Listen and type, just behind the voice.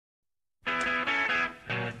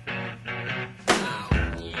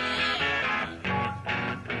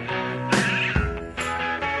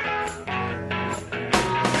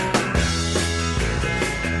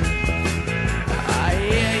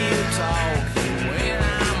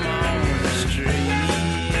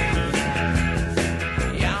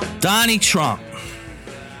Donnie Trump.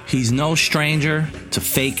 He's no stranger to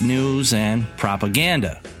fake news and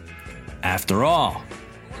propaganda. After all,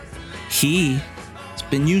 he's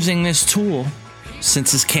been using this tool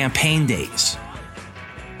since his campaign days.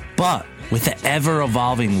 But with the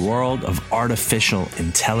ever-evolving world of artificial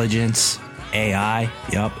intelligence, AI,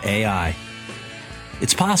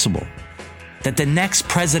 it's possible that the next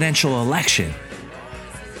presidential election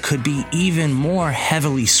could be even more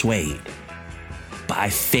heavily swayed by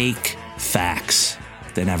fake facts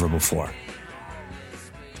than ever before.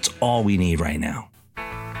 It's all we need right now.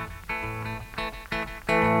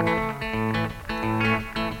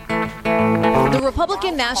 The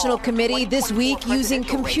Republican National Committee this week using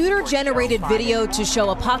computer-generated video to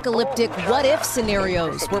show apocalyptic what-if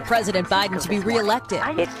scenarios for President Biden to be reelected.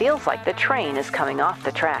 It feels like the train is coming off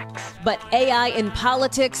the tracks. But AI in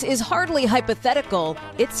politics is hardly hypothetical.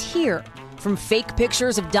 It's here. From fake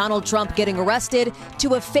pictures of Donald Trump getting arrested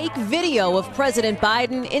to a fake video of President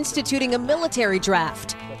Biden instituting a military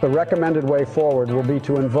draft. The recommended way forward will be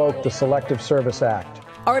to invoke the Selective Service Act.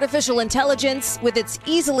 Artificial intelligence, with its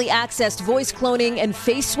easily accessed voice cloning and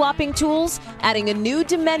face swapping tools, adding a new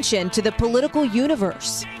dimension to the political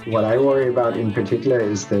universe. What I worry about in particular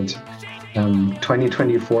is that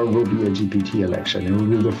 2024 will be a GPT election. It will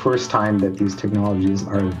be the first time that these technologies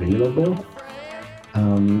are available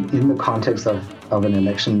in the context of an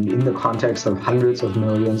election, in the context of hundreds of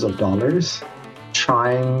millions of dollars,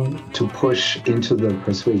 trying to push into the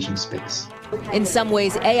persuasion space. In some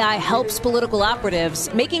ways, AI helps political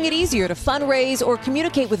operatives, making it easier to fundraise or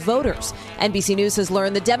communicate with voters. NBC News has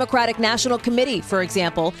learned the Democratic National Committee, for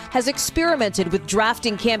example, has experimented with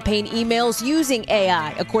drafting campaign emails using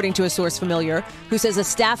AI, according to a source familiar, who says a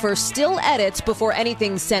staffer still edits before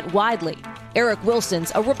anything's sent widely. Eric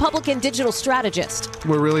Wilson's a Republican digital strategist.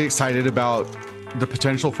 We're really excited about the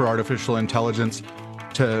potential for artificial intelligence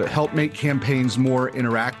to help make campaigns more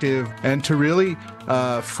interactive and to really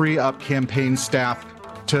free up campaign staff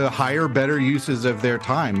to hire better uses of their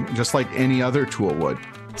time, just like any other tool would.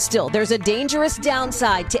 Still, there's a dangerous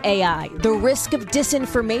downside to AI, the risk of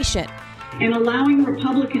disinformation. And allowing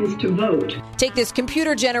Republicans to vote. Take this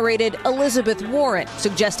computer-generated Elizabeth Warren,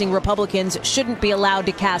 suggesting Republicans shouldn't be allowed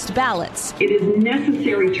to cast ballots. It is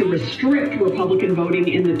necessary to restrict Republican voting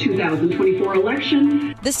in the 2024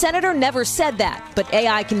 election. The senator never said that, but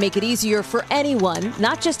AI can make it easier for anyone,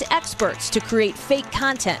 not just experts, to create fake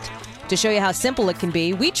content. To show you how simple it can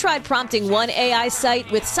be, we tried prompting one AI site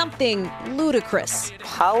with something ludicrous.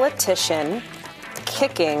 Politician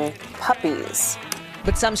kicking puppies.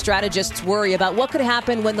 But some strategists worry about what could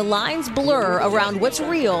happen when the lines blur around what's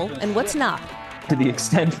real and what's not. To the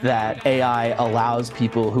extent that AI allows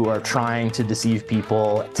people who are trying to deceive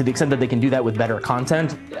people, to the extent that they can do that with better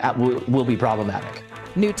content, will be problematic.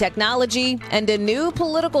 New technology and a new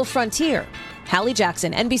political frontier. Hallie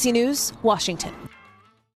Jackson, NBC News, Washington.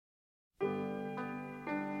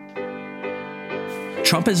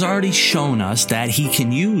 Trump has already shown us that he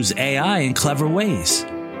can use AI in clever ways.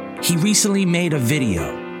 He recently made a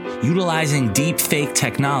video utilizing deepfake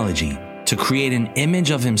technology to create an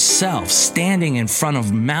image of himself standing in front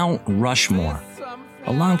of Mount Rushmore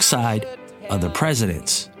alongside other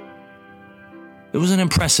presidents. It was an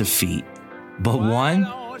impressive feat, but one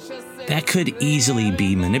that could easily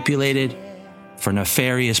be manipulated for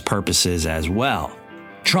nefarious purposes as well.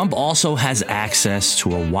 Trump also has access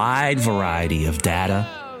to a wide variety of data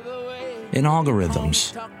and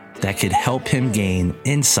algorithms that could help him gain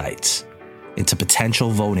insights into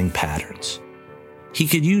potential voting patterns. He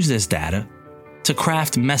could use this data to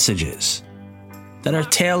craft messages that are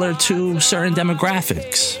tailored to certain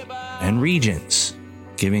demographics and regions,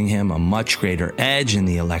 giving him a much greater edge in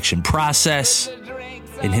the election process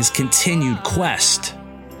in his continued quest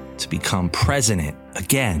to become president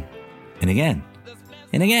again and again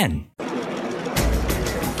and again.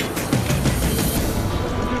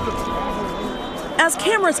 As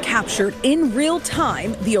cameras captured in real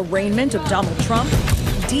time the arraignment of Donald Trump,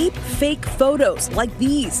 deep fake photos like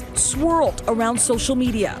these swirled around social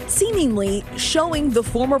media, seemingly showing the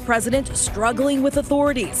former president struggling with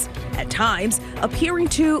authorities, at times appearing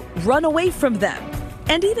to run away from them,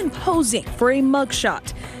 and even posing for a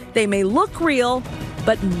mugshot. They may look real,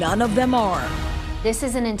 but none of them are. This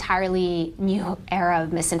is an entirely new era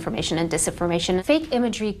of misinformation and disinformation. Fake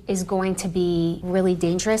imagery is going to be really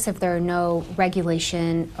dangerous if there are no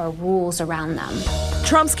regulation or rules around them.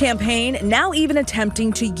 Trump's campaign now even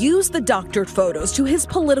attempting to use the doctored photos to his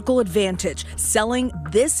political advantage, selling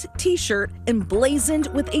this T-shirt emblazoned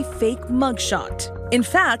with a fake mugshot. In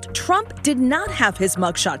fact, Trump did not have his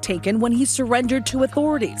mugshot taken when he surrendered to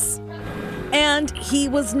authorities. And he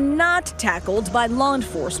was not tackled by law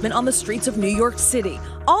enforcement on the streets of New York City.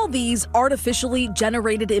 All these artificially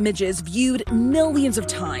generated images viewed millions of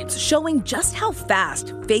times, showing just how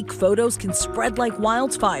fast fake photos can spread like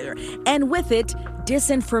wildfire, and with it,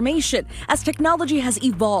 disinformation, as technology has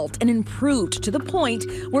evolved and improved to the point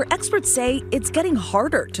where experts say it's getting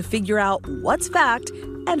harder to figure out what's fact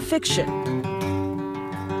and fiction.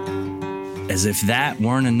 As if that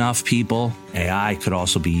weren't enough, people, AI could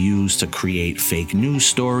also be used to create fake news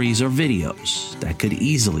stories or videos that could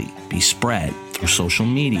easily be spread through social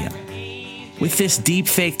media. With this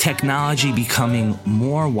deepfake technology becoming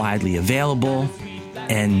more widely available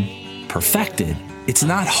and perfected, it's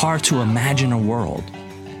not hard to imagine a world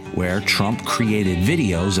where Trump-created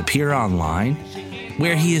videos appear online,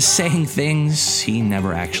 where he is saying things he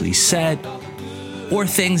never actually said, or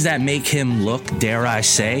things that make him look, dare I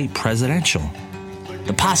say, presidential.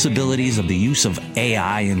 The possibilities of the use of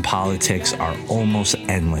AI in politics are almost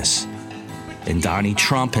endless. And Donnie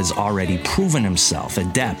Trump has already proven himself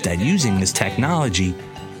adept at using this technology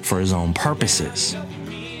for his own purposes.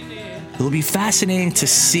 It'll be fascinating to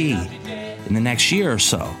see in the next year or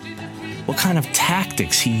so what kind of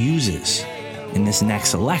tactics he uses in this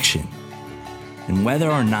next election, and whether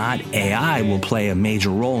or not AI will play a major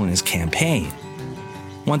role in his campaign.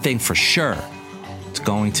 One thing for sure, it's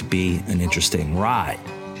going to be an interesting ride.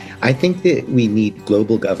 I think that we need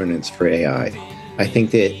global governance for AI. I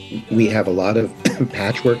think that we have a lot of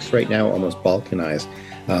patchworks right now, almost balkanized.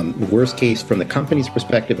 The worst case from the company's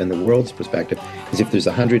perspective and the world's perspective is if there's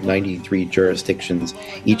 193 jurisdictions,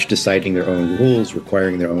 each deciding their own rules,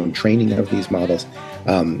 requiring their own training of these models,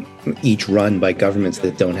 each run by governments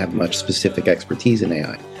that don't have much specific expertise in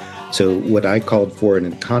AI. So what I called for an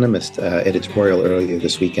Economist editorial earlier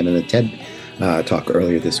this week and in a TED talk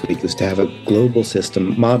earlier this week was to have a global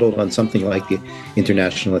system modeled on something like the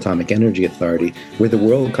International Atomic Energy Authority, where the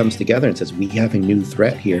world comes together and says, we have a new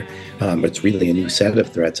threat here, but it's really a new set of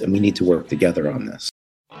threats, and we need to work together on this.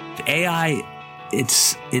 AI,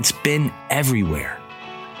 it's been everywhere.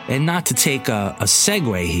 And not to take a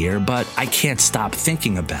segue here, but I can't stop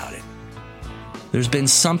thinking about it. There's been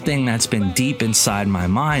something that's been deep inside my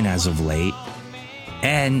mind as of late,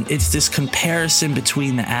 and it's this comparison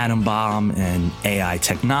between the atom bomb and AI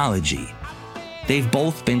technology. They've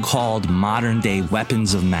both been called modern-day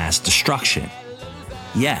weapons of mass destruction.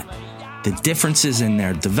 Yet, the differences in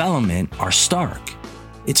their development are stark.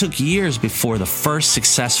 It took years before the first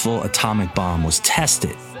successful atomic bomb was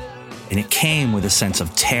tested, and it came with a sense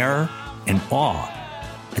of terror and awe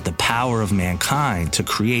at the power of mankind to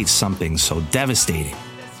create something so devastating.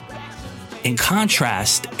 In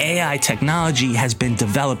contrast, AI technology has been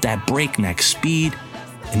developed at breakneck speed,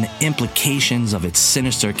 and the implications of its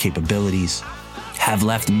sinister capabilities have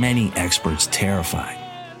left many experts terrified.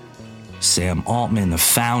 Sam Altman, the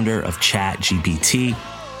founder of ChatGPT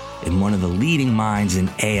and one of the leading minds in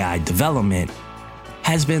AI development,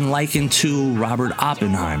 has been likened to Robert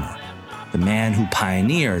Oppenheimer, the man who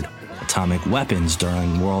pioneered atomic weapons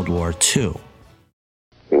during World War II.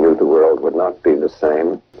 We knew the world would not be the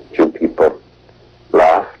same. Few people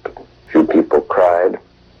laughed, few people cried,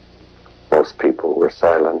 most people were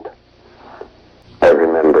silent. I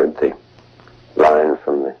remembered the line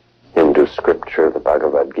from the Hindu scripture, the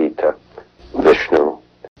Bhagavad Gita. Vishnu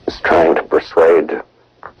is trying to persuade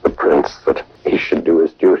the prince that he should do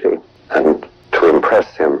his duty, and to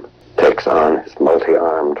impress him takes on his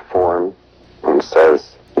multi-armed form and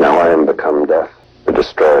says, "Now I am become death, the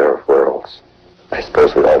destroyer of worlds." I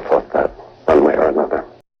suppose we all thought that one way or another.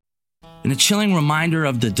 In a chilling reminder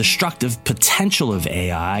of the destructive potential of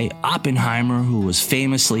AI, Oppenheimer, who was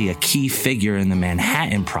famously a key figure in the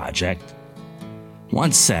Manhattan Project,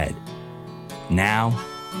 once said, "Now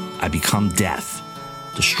I become death,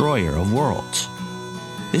 destroyer of worlds."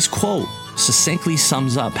 This quote succinctly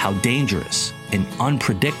sums up how dangerous and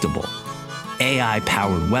unpredictable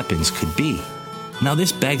AI-powered weapons could be. Now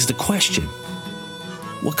this begs the question,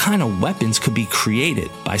 what kind of weapons could be created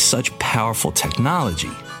by such powerful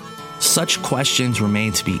technology? Such questions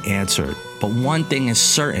remain to be answered, but one thing is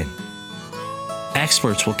certain.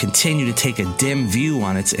 Experts will continue to take a dim view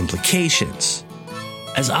on its implications.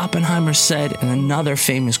 As Oppenheimer said in another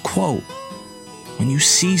famous quote, when you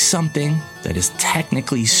see something that is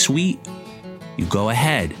technically sweet, you go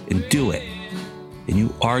ahead and do it. And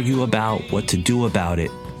you argue about what to do about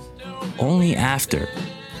it only after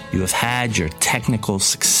you have had your technical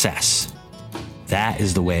success. That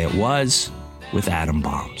is the way it was with atom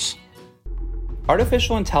bombs.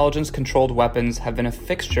 Artificial intelligence-controlled weapons have been a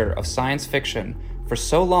fixture of science fiction for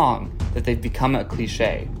so long that they've become a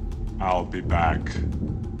cliché. I'll be back.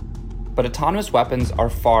 But autonomous weapons are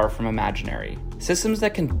far from imaginary. Systems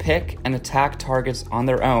that can pick and attack targets on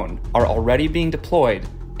their own are already being deployed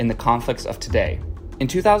in the conflicts of today. In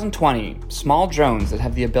 2020, small drones that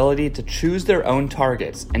have the ability to choose their own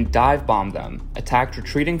targets and dive bomb them attacked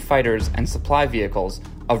retreating fighters and supply vehicles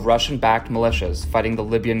of Russian-backed militias fighting the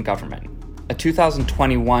Libyan government. A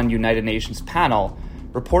 2021 United Nations panel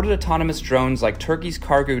reported autonomous drones like Turkey's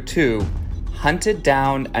Kargu 2 hunted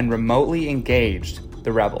down and remotely engaged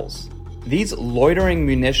the rebels. These loitering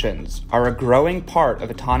munitions are a growing part of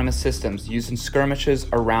autonomous systems used in skirmishes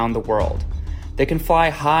around the world. They can fly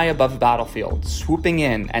high above a battlefield, swooping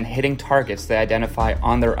in and hitting targets they identify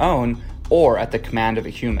on their own or at the command of a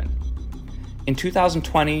human. In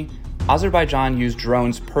 2020, Azerbaijan used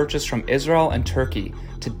drones purchased from Israel and Turkey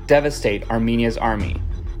to devastate Armenia's army,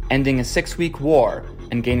 ending a 6-week war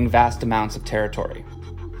and gaining vast amounts of territory.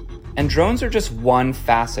 And drones are just one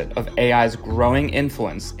facet of AI's growing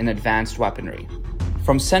influence in advanced weaponry.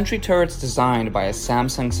 From sentry turrets designed by a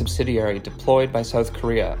Samsung subsidiary deployed by South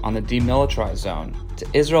Korea on the demilitarized zone, to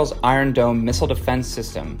Israel's Iron Dome missile defense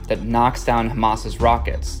system that knocks down Hamas's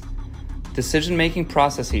rockets, decision-making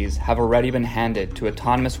processes have already been handed to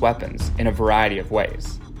autonomous weapons in a variety of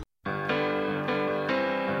ways.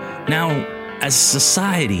 Now, as a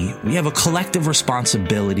society, we have a collective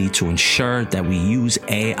responsibility to ensure that we use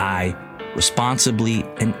AI responsibly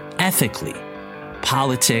and ethically.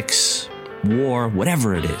 Politics, war,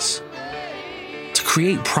 whatever it is, to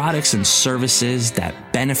create products and services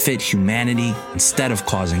that benefit humanity instead of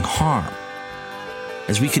causing harm.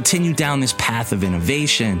 As we continue down this path of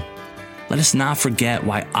innovation, let us not forget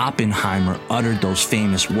why Oppenheimer uttered those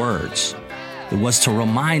famous words. It was to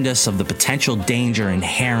remind us of the potential danger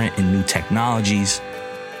inherent in new technologies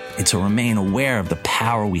and to remain aware of the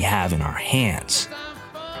power we have in our hands.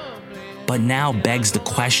 But now begs the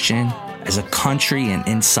question, as a country and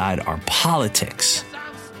inside our politics,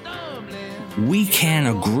 we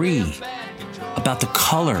can't agree about the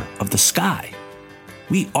color of the sky.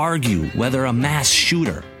 We argue whether a mass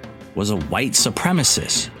shooter was a white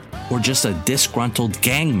supremacist or just a disgruntled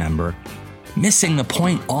gang member, missing the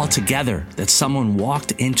point altogether that someone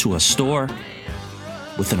walked into a store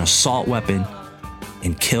with an assault weapon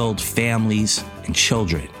and killed families and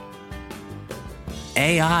children.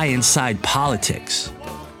 AI inside politics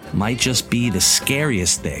might just be the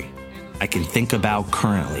scariest thing I can think about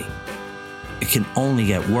currently. It can only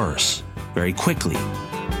get worse very quickly.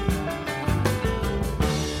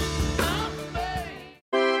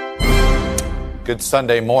 Good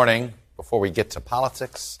Sunday morning. Before we get to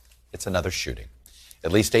politics, it's another shooting.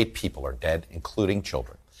 At least 8 people are dead, including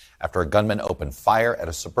children, after a gunman opened fire at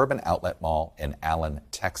a suburban outlet mall in Allen,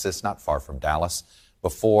 Texas, not far from Dallas,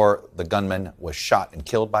 before the gunman was shot and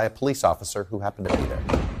killed by a police officer who happened to be there.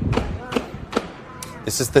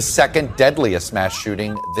 This is the second deadliest mass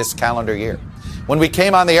shooting this calendar year. When we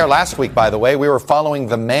came on the air last week, by the way, we were following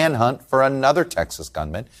the manhunt for another Texas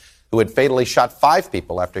gunman who had fatally shot 5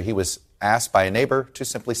 people after he was asked by a neighbor to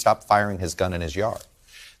simply stop firing his gun in his yard.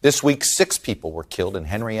 This week, 6 people were killed in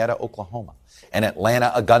Henrietta, Oklahoma. In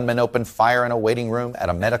Atlanta, a gunman opened fire in a waiting room at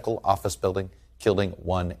a medical office building, killing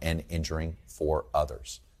 1 and injuring 4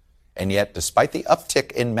 others. And yet, despite the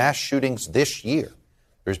uptick in mass shootings this year,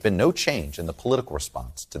 there's been no change in the political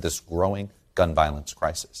response to this growing gun violence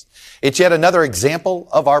crisis. It's yet another example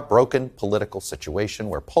of our broken political situation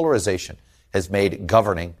where polarization has made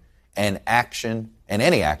governing and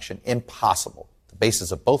any action impossible. The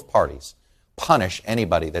basis of both parties punish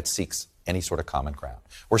anybody that seeks any sort of common ground.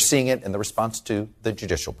 We're seeing it in the response to the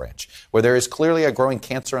judicial branch, where there is clearly a growing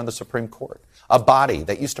cancer in the Supreme Court. A body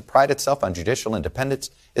that used to pride itself on judicial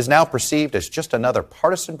independence is now perceived as just another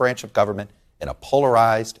partisan branch of government in a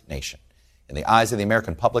polarized nation. In the eyes of the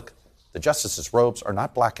American public, the justices' robes are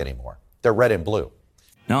not black anymore. They're red and blue.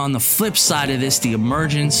 Now, on the flip side of this, the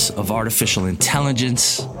emergence of artificial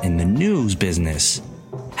intelligence in the news business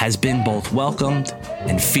has been both welcomed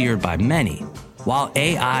and feared by many. While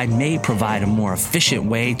AI may provide a more efficient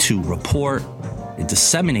way to report and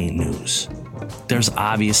disseminate news, there's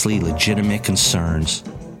obviously legitimate concerns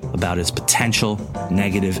about its potential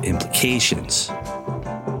negative implications.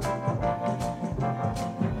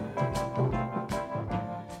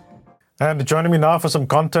 And joining me now for some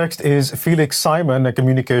context is Felix Simon, a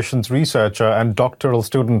communications researcher and doctoral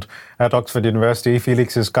student at Oxford University.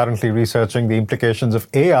 Felix is currently researching the implications of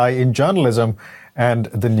AI in journalism and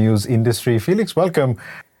the news industry. Felix, welcome.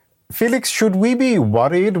 Felix, should we be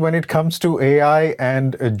worried when it comes to AI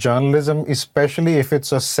and journalism, especially if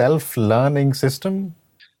it's a self-learning system?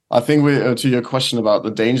 I think to your question about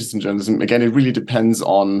the dangers in journalism, again, it really depends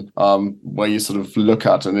on where you sort of look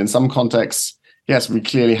at. And in some contexts, yes, we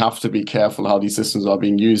clearly have to be careful how these systems are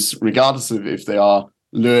being used, regardless of if they are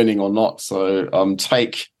learning or not. So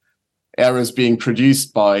take errors being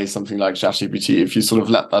produced by something like ChatGPT. If you sort of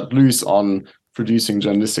let that loose on producing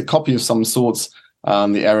journalistic copy of some sorts,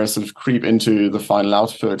 and the errors sort of creep into the final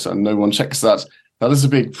output and no one checks that, that is a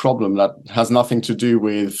big problem. That has nothing to do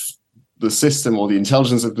with the system or the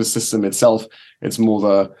intelligence of the system itself. It's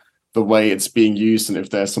more the way it's being used and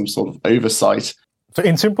if there's some sort of oversight. So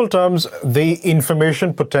in simple terms, the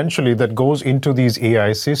information potentially that goes into these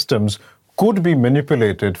AI systems could be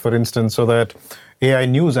manipulated, for instance, so that AI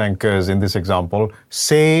news anchors, in this example,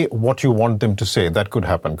 say what you want them to say. That could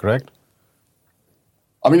happen, correct?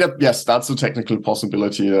 I mean, yes, that's a technical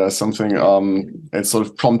possibility. There's something, it's sort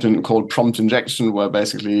of called prompt injection, where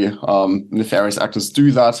basically nefarious actors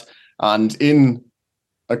do that. And in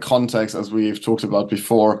a context, as we've talked about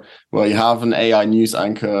before, where you have an AI news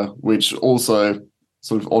anchor, which also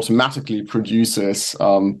sort of automatically produces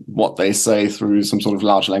what they say through some sort of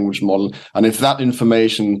large language model. And if that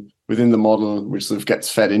information within the model, which sort of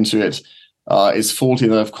gets fed into it, is faulty,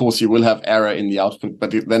 then of course you will have error in the output.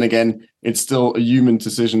 But then again, it's still a human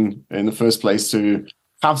decision in the first place to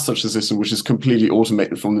have such a system, which is completely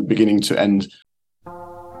automated from the beginning to end.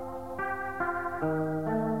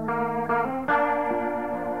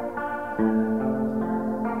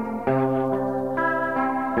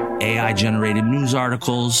 AI-generated news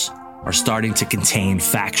articles are starting to contain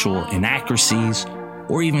factual inaccuracies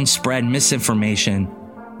or even spread misinformation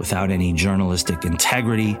without any journalistic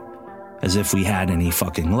integrity, as if we had any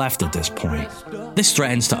fucking left at this point. This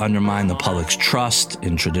threatens to undermine the public's trust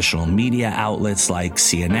in traditional media outlets like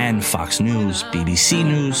CNN, Fox News, BBC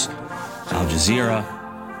News, Al Jazeera,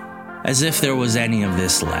 as if there was any of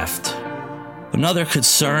this left. Another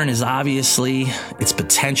concern is obviously its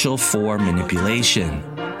potential for manipulation.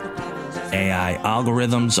 AI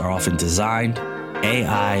algorithms are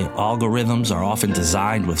often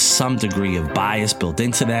designed with some degree of bias built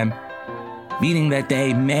into them, meaning that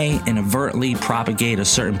they may inadvertently propagate a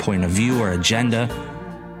certain point of view or agenda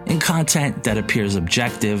in content that appears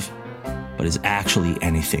objective, but is actually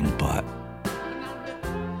anything but.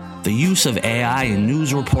 The use of AI in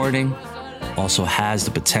news reporting also has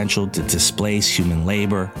the potential to displace human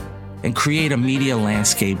labor and create a media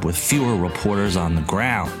landscape with fewer reporters on the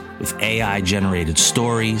ground. With AI-generated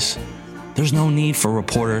stories, there's no need for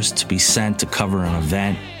reporters to be sent to cover an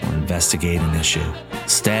event or investigate an issue.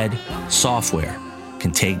 Instead, software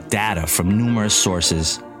can take data from numerous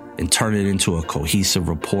sources and turn it into a cohesive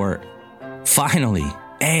report. Finally,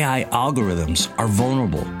 AI algorithms are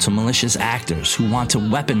vulnerable to malicious actors who want to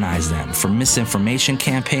weaponize them for misinformation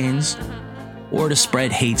campaigns or to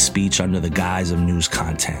spread hate speech under the guise of news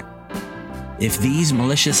content. If these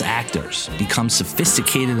malicious actors become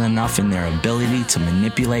sophisticated enough in their ability to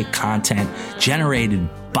manipulate content generated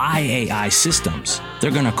by AI systems,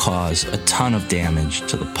 they're going to cause a ton of damage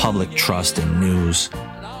to the public trust in news.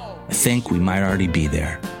 I think we might already be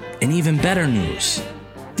there. And even better news,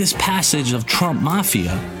 this passage of Trump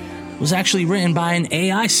Mafia was actually written by an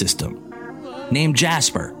AI system named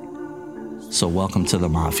Jasper. So welcome to the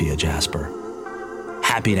Mafia, Jasper.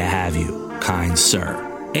 Happy to have you, kind sir.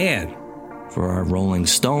 And for our Rolling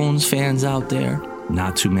Stones fans out there,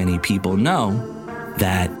 not too many people know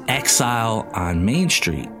that Exile on Main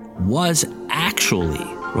Street was actually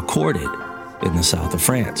recorded in the south of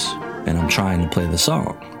France. And I'm trying to play the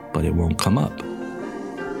song, but it won't come up.